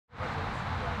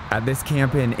At this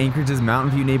camp in Anchorage's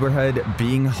Mountain View neighborhood,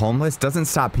 being homeless doesn't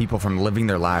stop people from living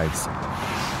their lives.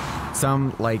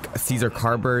 Some, like Caesar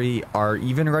Carberry, are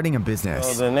even running a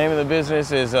business. So the name of the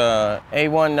business is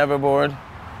A1 Never Bored.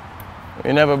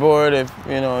 You're never bored if,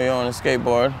 you're on a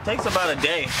skateboard. It takes about a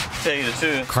day, to tell you the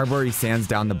truth. Carberry sands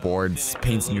down the boards,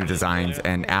 paints new designs,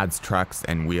 and adds trucks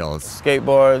and wheels.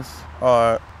 Skateboards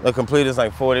are, the complete is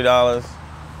like $40,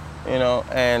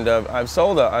 and I've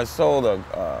sold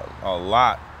a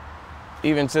lot,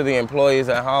 even to the employees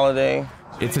at Holiday.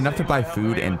 It's enough to buy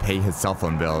food and pay his cell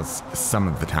phone bills some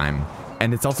of the time.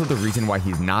 And it's also the reason why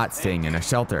he's not staying in a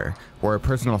shelter, where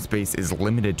personal space is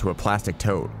limited to a plastic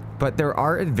tote. But there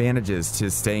are advantages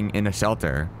to staying in a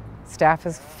shelter. Staff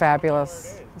is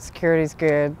fabulous, security's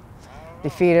good, they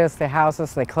feed us, they house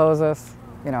us, they clothe us.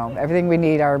 Everything we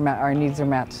need, our needs are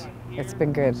met. It's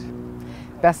been good.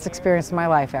 Best experience of my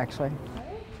life, actually.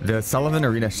 The Sullivan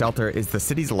Arena shelter is the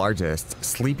city's largest,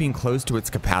 sleeping close to its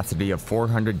capacity of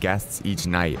 400 guests each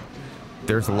night.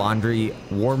 There's laundry,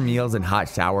 warm meals and hot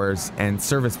showers, and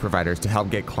service providers to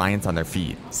help get clients on their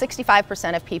feet.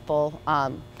 65% of people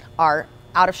are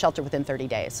out of shelter within 30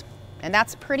 days, and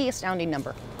that's a pretty astounding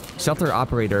number. Shelter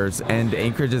operators and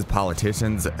Anchorage's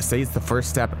politicians say it's the first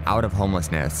step out of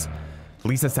homelessness.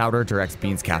 Lisa Souter directs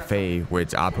Beans Cafe,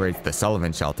 which operates the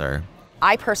Sullivan shelter.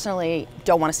 I personally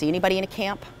don't want to see anybody in a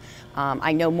camp.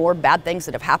 I know more bad things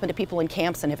that have happened to people in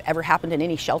camps than have ever happened in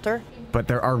any shelter. But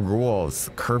there are rules,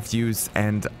 curfews,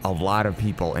 and a lot of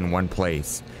people in one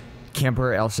place.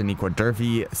 Camper El Shaniqua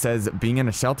Durfee says being in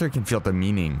a shelter can feel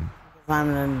demeaning. If I'm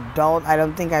an adult, I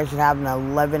don't think I should have an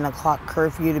 11 o'clock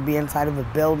curfew to be inside of a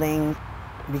building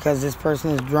because this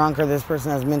person is drunk or this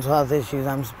person has mental health issues.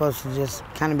 I'm supposed to just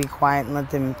kind of be quiet and let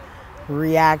them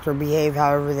react or behave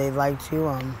however they'd like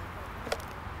to.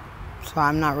 So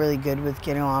I'm not really good with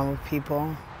getting along with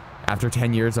people. After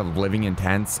 10 years of living in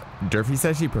tents, Durfee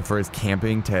says she prefers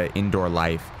camping to indoor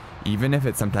life, even if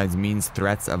it sometimes means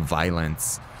threats of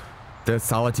violence. The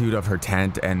solitude of her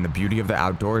tent and the beauty of the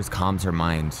outdoors calms her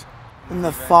mind. When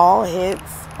the fall hits,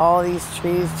 all these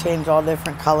trees change all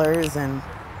different colors and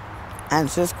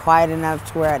it's just quiet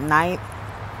enough to where at night,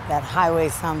 that highway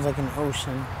sounds like an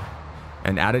ocean.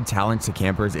 An added challenge to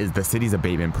campers is the city's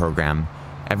abatement program.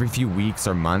 Every few weeks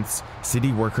or months,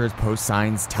 city workers post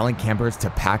signs telling campers to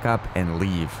pack up and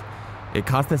leave. It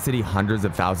costs the city hundreds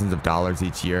of thousands of dollars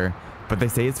each year, but they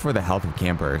say it's for the health of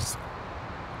campers.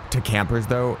 To campers,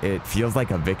 though, it feels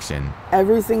like eviction.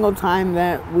 Every single time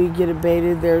that we get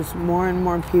abated, there's more and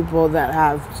more people that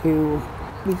have to,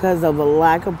 because of a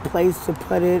lack of place to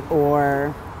put it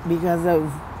or because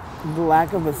of the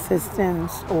lack of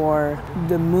assistance or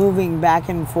the moving back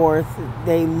and forth,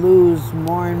 they lose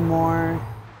more and more.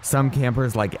 Some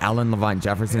campers like Alan Levant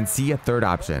Jefferson see a third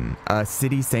option, a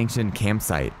city-sanctioned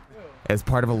campsite. As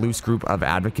part of a loose group of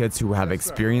advocates who have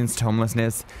experienced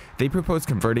homelessness, they propose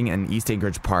converting an East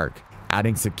Anchorage park,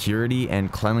 adding security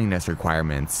and cleanliness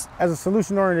requirements. As a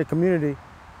solution-oriented community,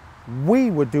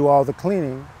 we would do all the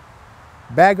cleaning,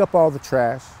 bag up all the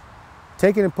trash,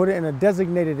 take it and put it in a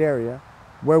designated area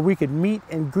where we could meet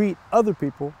and greet other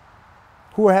people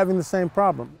who are having the same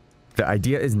problem. The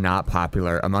idea is not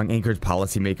popular among Anchorage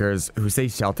policymakers who say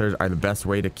shelters are the best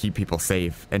way to keep people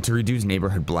safe and to reduce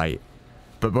neighborhood blight.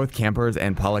 But both campers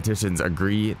and politicians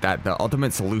agree that the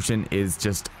ultimate solution is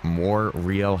just more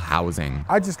real housing.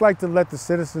 I'd just like to let the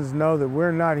citizens know that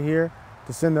we're not here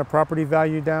to send their property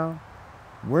value down.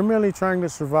 We're merely trying to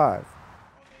survive.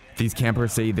 These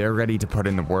campers say they're ready to put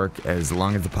in the work as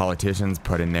long as the politicians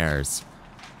put in theirs.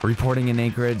 Reporting in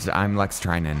Anchorage, I'm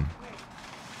Treinen.